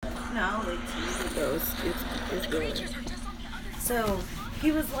No, I'll wait till he goes. It's good. So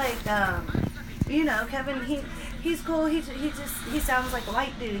he was like, Kevin. He's cool. He sounds like a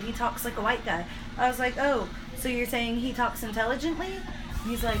white dude. He talks like a white guy. I was like, oh, so you're saying he talks intelligently?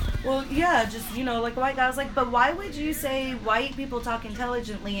 He's like, well, yeah, just like a white guy. I was like, but why would you say white people talk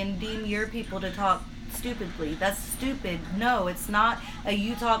intelligently and deem your people to talk stupidly? That's stupid. No, it's not a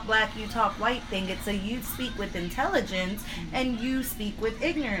you talk black, you talk white thing. It's a you speak with intelligence and you speak with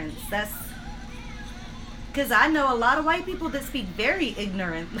ignorance. That's because I know a lot of white people that speak very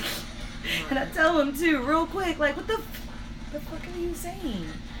ignorantly. And I tell them too, real quick, like, what the fuck are you saying?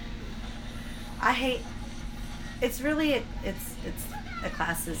 I hate. It's really it's a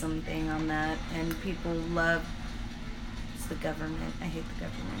classism thing on that, and people love the government. I hate the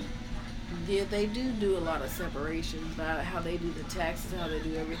government. Yeah, they do a lot of separation about how they do the taxes, how they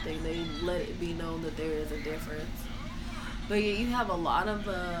do everything. They let it be known that there is a difference. But yeah, you have a lot of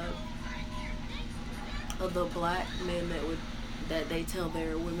the black men that they tell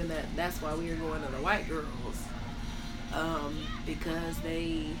their women that's why we are going to the white girls, because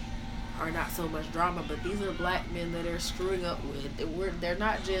they are not so much drama. But these are black men that are screwing up with. They're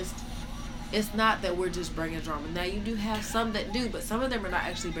not just. It's not that we're just bringing drama. Now, you do have some that do, but some of them are not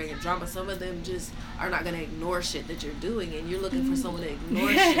actually bringing drama. Some of them just are not going to ignore shit that you're doing, and you're looking for someone to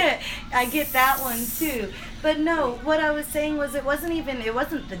ignore shit. I get that one, too. But no, what I was saying was it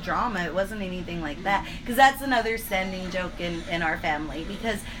wasn't the drama. It wasn't anything like that. Because that's another standing joke in our family.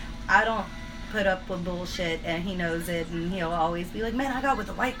 Because I don't put up with bullshit, and he knows it, and he'll always be like, man, I got with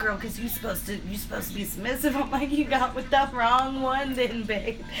a white girl because you're supposed to be submissive. I'm like, you got with the wrong one then,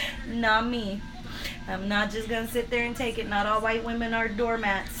 babe. Not me. I'm not just gonna sit there and take it. Not all white women are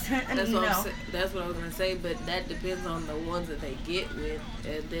doormats. That's what I was gonna say, but that depends on the ones that they get with,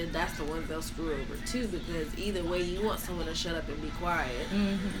 and then that's the ones they'll screw over too, because either way you want someone to shut up and be quiet.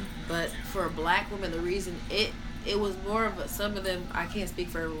 But for black women, the reason it was more of some of them, I can't speak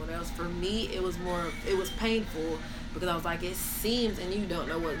for everyone else. For me, it was painful because I was like, it seems, and you don't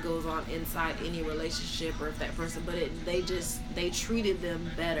know what goes on inside any relationship or if that person, but they treated them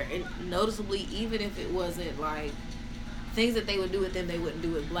better. And noticeably, even if it wasn't like things that they would do with them, they wouldn't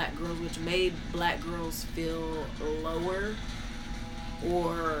do with black girls, which made black girls feel lower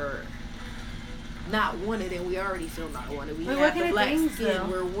or not wanted, and we already feel not wanted. We have the black skin,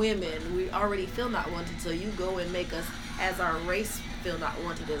 we're women. We already feel not wanted, so you go and make us, as our race, feel not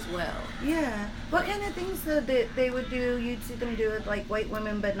wanted as well. Yeah. What kind of things that they would do, you'd see them do with, like, white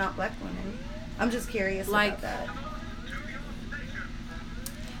women but not black women? I'm just curious about that.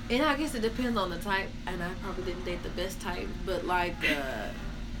 And I guess it depends on the type, and I probably didn't date the best type, but like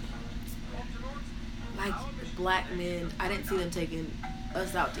black men, I didn't see them taking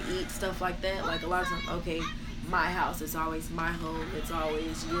us out to eat, stuff like that. Like a lot of times, okay, my house, it's always my home, it's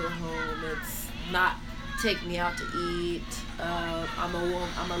always your home, it's not take me out to eat, I'm a woman,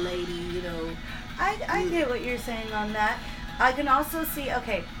 I'm a lady, I get what you're saying on that. I can also see,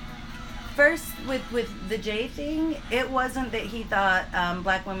 okay, first with the Jay thing, it wasn't that he thought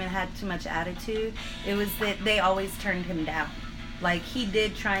black women had too much attitude, it was that they always turned him down. Like, he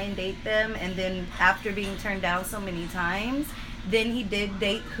did try and date them, and then after being turned down so many times, then he did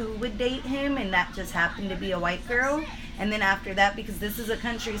date who would date him, and that just happened to be a white girl. And then after that, because this is a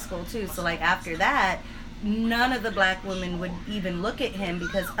country school too, so like after that, none of the black women would even look at him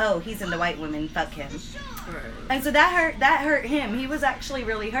because, oh, he's into white women, fuck him. Right. And so that hurt him. He was actually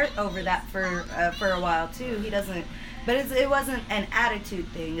really hurt over that for a while too. He doesn't, but it wasn't an attitude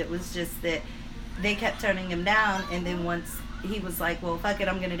thing. It was just that they kept turning him down, and then once he was like, well, fuck it,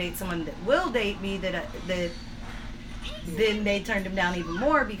 I'm gonna date someone that will date me, that then they turned him down even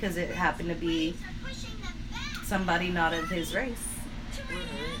more because it happened to be somebody not of his race.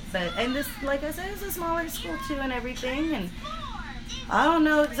 But, and this, like I said, it's a smaller school too and everything, and I don't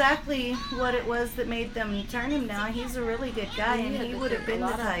know exactly what it was that made them turn him down. He's a really good guy, and he would have been the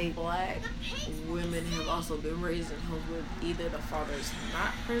type. Black women have also been raised in homes with either the father's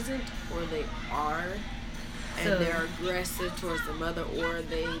not present or they are, and they're aggressive towards the mother, or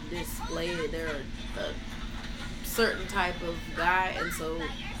they display they're a certain type of guy. And so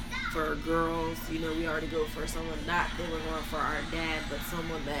for girls, we already go for someone, not that we're going for our dad, but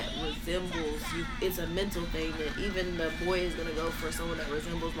someone that resembles you. It's a mental thing that even the boy is going to go for someone that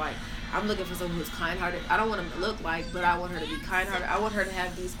resembles. Like, I'm looking for someone who's kind-hearted. I don't want him to look like, but I want her to be kind-hearted. I want her to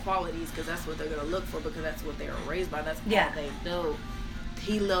have these qualities because that's what they're going to look for, because that's what they were raised by. That's all they know.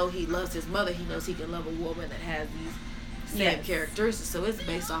 He loves his mother. He knows he can love a woman that has these same characteristics. So it's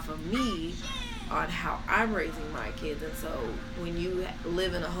based off of me on how I'm raising my kids. And so when you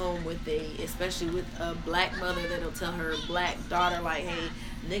live in a home with especially with a black mother that'll tell her black daughter, like, hey,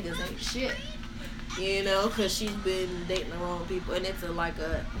 niggas ain't shit. You know, because she's been dating the wrong people, and it's like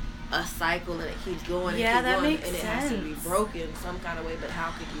a cycle, and it keeps going. Yeah, and that going, makes and it sense. has to be broken some kind of way. But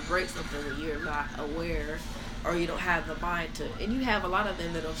how could you break something when you're not aware, or you don't have the mind to? And you have a lot of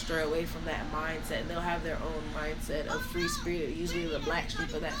them that'll stray away from that mindset, and they'll have their own mindset of free spirit. Usually, the black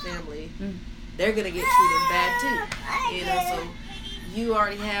sheep of that family, they're gonna get treated bad too. You know, so you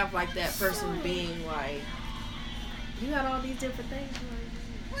already have like that person being like, you got all these different things,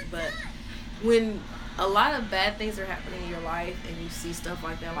 but when a lot of bad things are happening in your life and you see stuff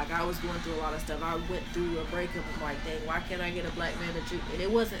like that, like I was going through a lot of stuff. I went through a breakup. I'm like, dang, why can't I get a black man to treat me?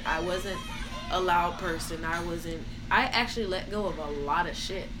 And I wasn't a loud person. I actually let go of a lot of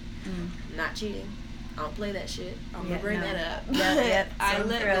shit. Not cheating. I don't play that shit. I'm gonna bring that up. I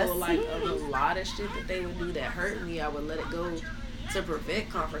let go like of a lot of shit that they would do that hurt me. I would let it go to prevent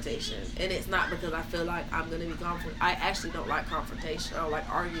confrontation. And it's not because I feel like I'm going to be confronted. I actually don't like confrontation. I don't like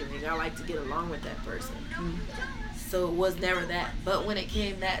arguing. I like to get along with that person. So it was never that. But when it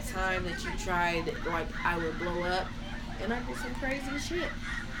came that time that you tried, like, I would blow up, and I did some crazy shit.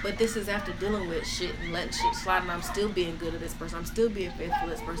 But this is after dealing with shit and letting shit slide, and I'm still being good to this person. I'm still being faithful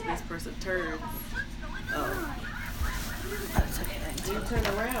to this person. This person turns. That's okay. You turn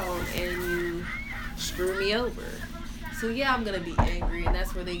around and you screw me over. So yeah, I'm gonna be angry, and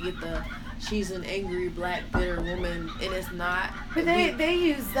that's where they get the she's an angry black bitter woman, and it's not. But they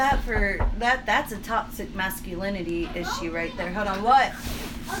use that for that. That's a toxic masculinity issue right there. Hold on, what?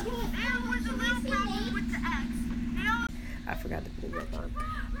 I forgot to put it back on,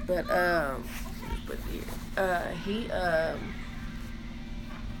 but he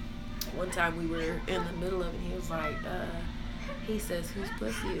one time we were in the middle of it, and he was like, he says, "Whose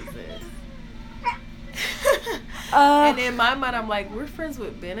pussy is this?" And in my mind, I'm like, we're friends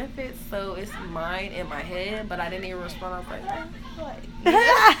with benefits, so it's mine in my head, but I didn't even respond. I was like, what?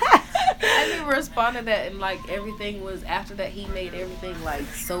 I didn't even respond to that, and like everything was after that. He made everything like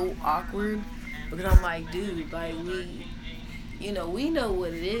so awkward because I'm like, dude, like we know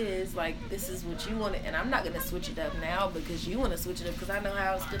what it is. Like this is what you want, and I'm not gonna switch it up now because you want to switch it up because I know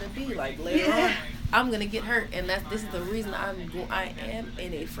how it's gonna be. Like later on, I'm gonna get hurt, and this is the reason I am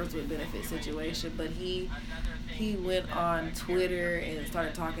in a friends with benefit situation. But he went on Twitter and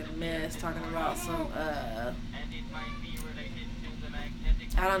started talking mess, talking about some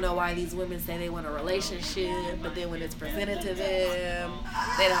I don't know why these women say they want a relationship, but then when it's presented to them,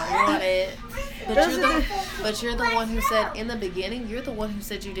 they don't want it. But you're the one who said in the beginning, you're the one who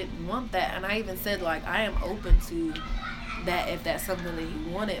said you didn't want that. And I even said, like, I am open to that if that's something that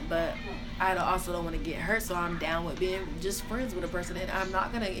you wanted, but I also don't want to get hurt, so I'm down with being just friends with a person. And I'm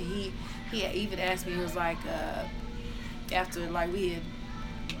not going to, he even asked me, he was like, after, like, we had,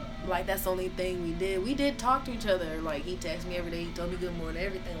 like, that's the only thing we did. We did talk to each other. Like, he texted me every day. He told me good morning,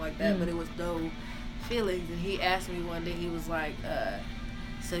 everything like that. But it was no feelings. And he asked me one day, he was like,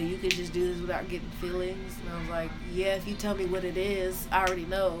 so you could just do this without getting feelings? And I was like, yeah, if you tell me what it is, I already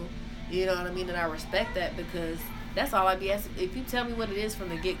know. You know what I mean? And I respect that because that's all I'd be asking. If you tell me what it is from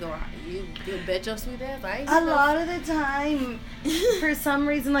the get-go, you bet your sweet ass. A lot of the time, for some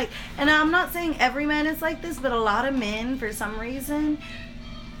reason, like, and I'm not saying every man is like this, but a lot of men, for some reason,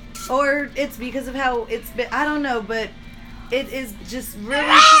 or it's because of how it's been, I don't know, but it is just really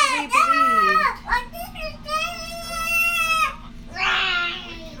truly believed.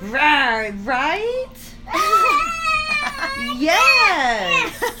 Right?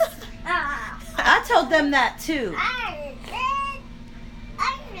 Yes! I told them that too.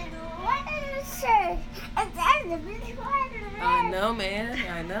 I know, man.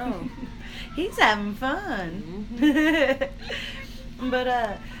 I know. He's having fun. Mm-hmm.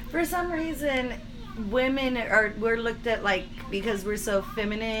 But for some reason, women we're looked at like, because we're so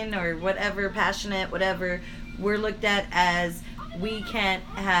feminine or whatever, passionate, whatever, we're looked at as we can't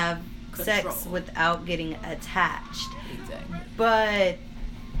have sex without getting attached. Exactly. But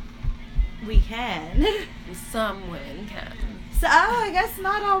we can. Some women can. So I guess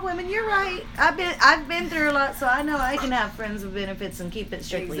not all women. You're right. I've been through a lot, so I know I can have friends with benefits and keep it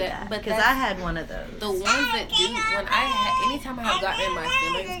strictly that. Because I had one of those. The ones that do, anytime I have gotten in my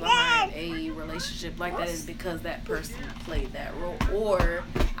feelings behind a relationship like that is because that person played that role, or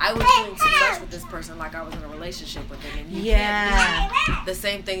I was doing too much with this person, like I was in a relationship with them, and you can't do the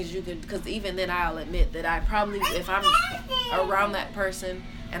same things you could. Because even then, I'll admit that I probably, if I'm around that person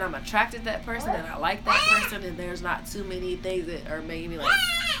and I'm attracted to that person and I like that person and there's not too many things that are making me like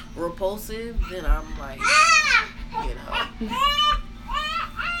repulsive, then I'm like, you know,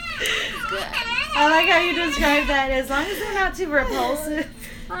 it's good. I like how you describe that. As long as they're not too repulsive.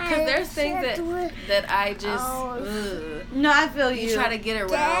 Because there's things that I just No, I feel you. You try to get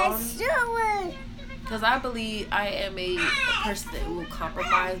around. Because I believe I am a person that will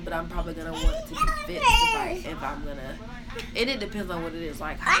compromise, but I'm probably gonna want it to be fixed if I'm gonna. And it depends on what it is.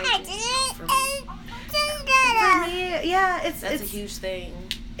 Like how for me, yeah, it's a huge thing.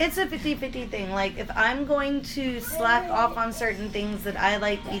 It's a 50-50 thing. Like, if I'm going to slack off on certain things that I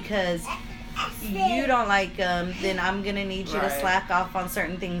like because you don't like them, then I'm going to need you to slack off on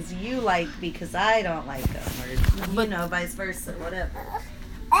certain things you like because I don't like them. Or, vice versa, whatever.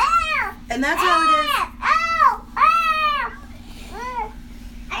 And that's how it is.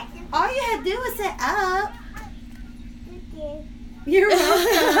 All you had to do was sit up. You're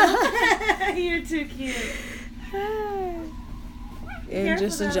welcome. You're too cute. And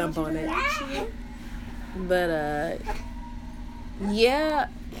just to jump on it. But, yeah,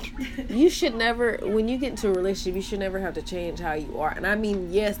 you should never, when you get into a relationship, you should never have to change how you are. And I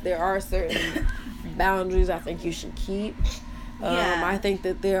mean, yes, there are certain boundaries I think you should keep. I think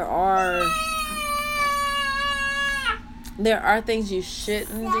that there are things you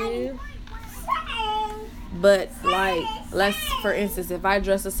shouldn't do. But, like, for instance, if I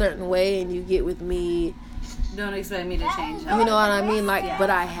dress a certain way and you get with me, don't expect me to change. You know what I mean? Like, but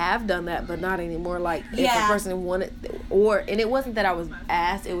I have done that, but not anymore. Like, if a person wanted, and it wasn't that I was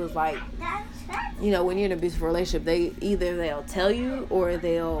asked, it was like, when you're in an abusive relationship, they'll tell you or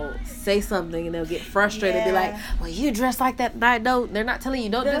they'll say something and they'll get frustrated and be like, well, you dress like that. No, they're not telling you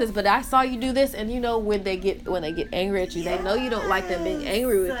don't do this, but I saw you do this. And when they get angry at you, they know you don't like them being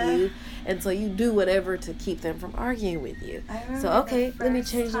angry with you. And so you do whatever to keep them from arguing with you. So, okay, let me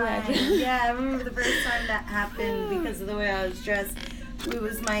change the address. Yeah, I remember the first time that happened because of the way I was dressed. It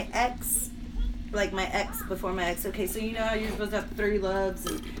was my ex, before my ex. Okay, so you know how you're supposed to have 3 loves,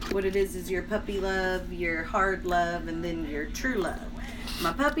 and what it is your puppy love, your hard love, and then your true love.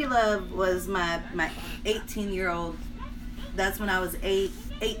 My puppy love was my 18-year-old. That's when I was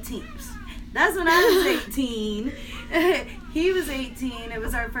 18. That's when I was 18. He was 18. It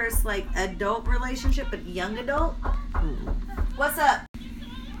was our first, adult relationship, but young adult. What's up?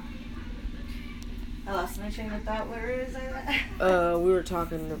 I lost my train of thought. Where is I at? We were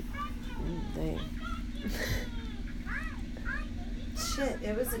talking to... Dang. Shit,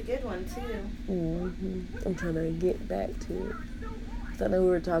 it was a good one, too. Mm-hmm. I'm trying to get back to it. I know we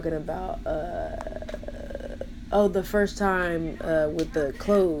were talking about... the first time with the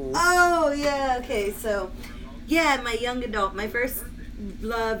clothes. Oh, yeah. Okay, so... Yeah, my young adult. My first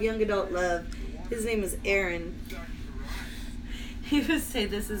young adult love. His name is Aaron. He would say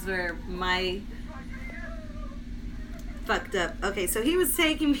this is where my... fucked up. Okay, so he was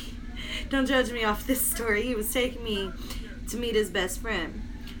taking me... Don't judge me off this story. He was taking me to meet his best friend,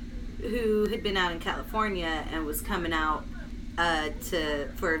 who had been out in California and was coming out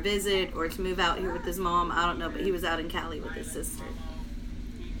for a visit or to move out here with his mom. I don't know, but he was out in Cali with his sister.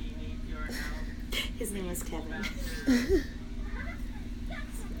 His name was Kevin.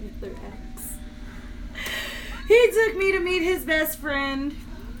 Their ex. He took me to meet his best friend,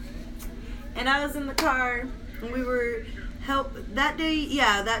 and I was in the car, and we were that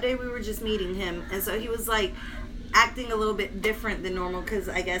day we were just meeting him, and so he was acting a little bit different than normal, because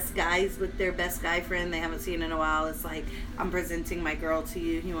I guess guys with their best guy friend they haven't seen in a while, it's like, I'm presenting my girl to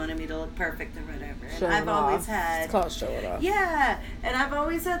you, he wanted me to look perfect or whatever. And I've always had... It's called show it off. Yeah, and I've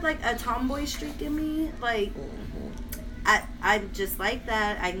always had a tomboy streak in me, I'm just like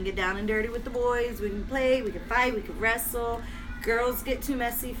that. I can get down and dirty with the boys, we can play, we can fight, we can wrestle. Girls get too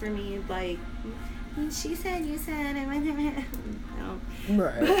messy for me, she said, you said, no.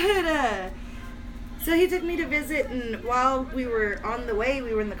 Right. But, so he took me to visit, and while we were on the way,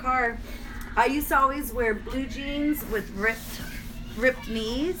 we were in the car, I used to always wear blue jeans with ripped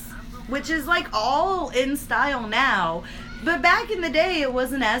knees, which is all in style now, but back in the day it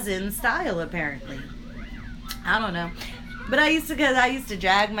wasn't as in style apparently. I don't know, but I used to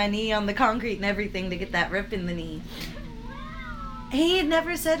drag my knee on the concrete and everything to get that rip in the knee. He had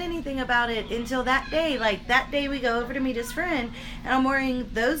never said anything about it until that day. That day we go over to meet his friend, and I'm wearing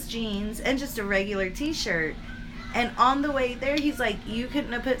those jeans and just a regular t-shirt. And on the way there, he's like, you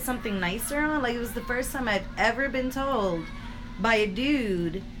couldn't have put something nicer on? It was the first time I'd ever been told by a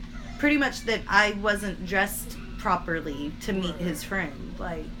dude, pretty much, that I wasn't dressed properly to meet his friend.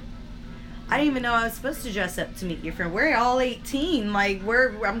 I didn't even know I was supposed to dress up to meet your friend. We're all 18.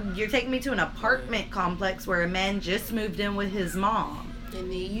 You're taking me to an apartment complex where a man just moved in with his mom.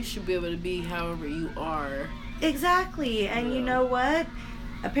 And then you should be able to be however you are. Exactly. And you know what?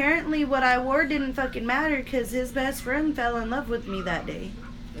 Apparently what I wore didn't fucking matter, because his best friend fell in love with me that day.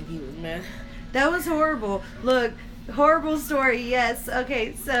 And he was mad. That was horrible. Look, horrible story, yes.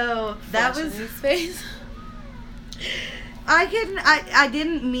 Okay, so that was... his face. I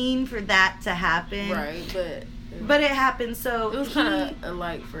didn't mean for that to happen. Right, but it happened. So it was kind of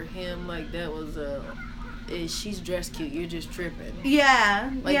like for him, like that was she's dressed cute, you're just tripping. Yeah.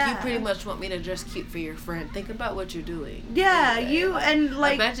 Like, you pretty much want me to dress cute for your friend. Think about what you're doing. Yeah,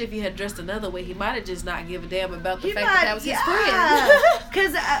 imagine if you had dressed another way, he might have just not give a damn about the fact that was his friend.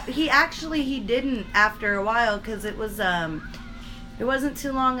 Because he didn't after a while, because it wasn't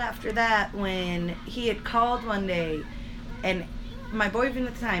too long after that when he had called one day, and my boyfriend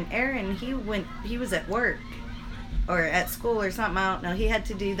at the time, Aaron, he was at work or at school or something, I don't know. He had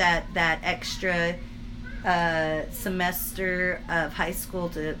to do that extra semester of high school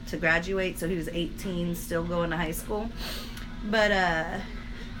to graduate, so he was 18, still going to high school. But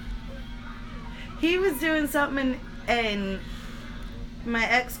he was doing something, and my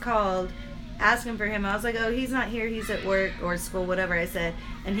ex called asking for him. I was like, oh, he's not here, he's at work or school, whatever I said.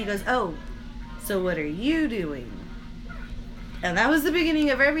 And he goes, oh, so what are you doing? And that was the beginning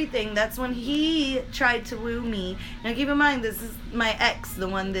of everything. That's when he tried to woo me. Now keep in mind, this is my ex, the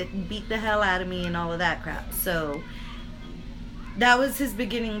one that beat the hell out of me and all of that crap. So that was his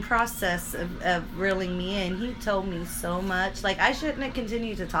beginning process of reeling me in. He told me so much. Like, I shouldn't have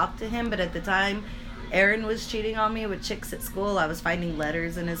continued to talk to him, but at the time, Aaron was cheating on me with chicks at school. I was finding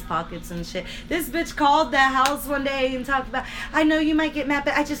letters in his pockets and shit. This bitch called that house one day and talked about, I know you might get mad,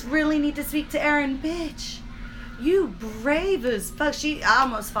 but I just really need to speak to Aaron. Bitch, you brave as fuck. I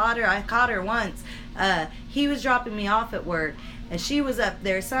almost fought her. I caught her once. He was dropping me off at work, and she was up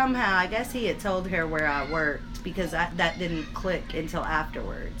there somehow. I guess he had told her where I worked, because that didn't click until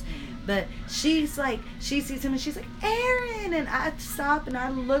afterwards. But she's like, she sees him and she's like, Aaron! And I stop and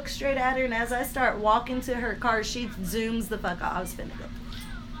I look straight at her, and as I start walking to her car, she zooms the fuck out. I was finna go.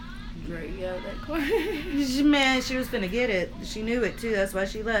 Great, yeah, that car. Man, she was finna get it. She knew it too. That's why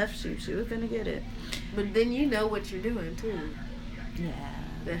she left. She was finna get it. But then you know what you're doing too. Yeah.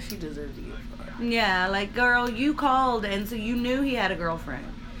 That she deserves to get fucked. Yeah, like, girl, you called, and so you knew he had a girlfriend.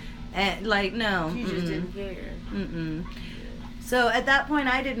 And, like, no. You just didn't care. So at that point,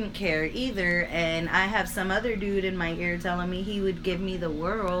 I didn't care either, and I have some other dude in my ear telling me he would give me the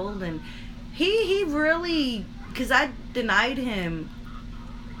world, and he really, because I denied him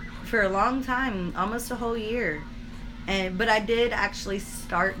for a long time, almost a whole year, but I did actually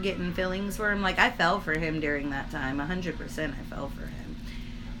start getting feelings for him. Like, I fell for him during that time, 100% I fell for him,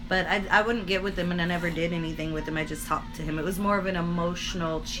 but I wouldn't get with him, and I never did anything with him. I just talked to him. It was more of an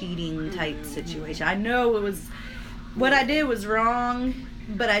emotional cheating type situation. I know it was, what I did was wrong,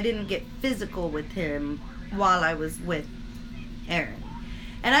 but I didn't get physical with him while I was with Aaron.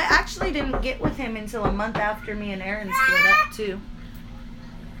 And I actually didn't get with him until a month after me and Aaron split up too.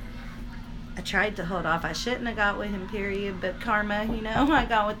 I tried to hold off. I shouldn't have got with him, period, but karma, you know, I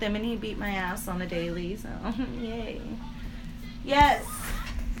got with him and he beat my ass on a daily, so yay. Yes.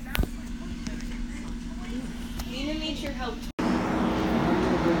 Nina needs your help.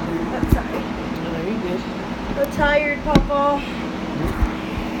 I'm sorry. No, you're good. I'm tired, Papa.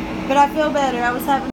 But I feel better. I was having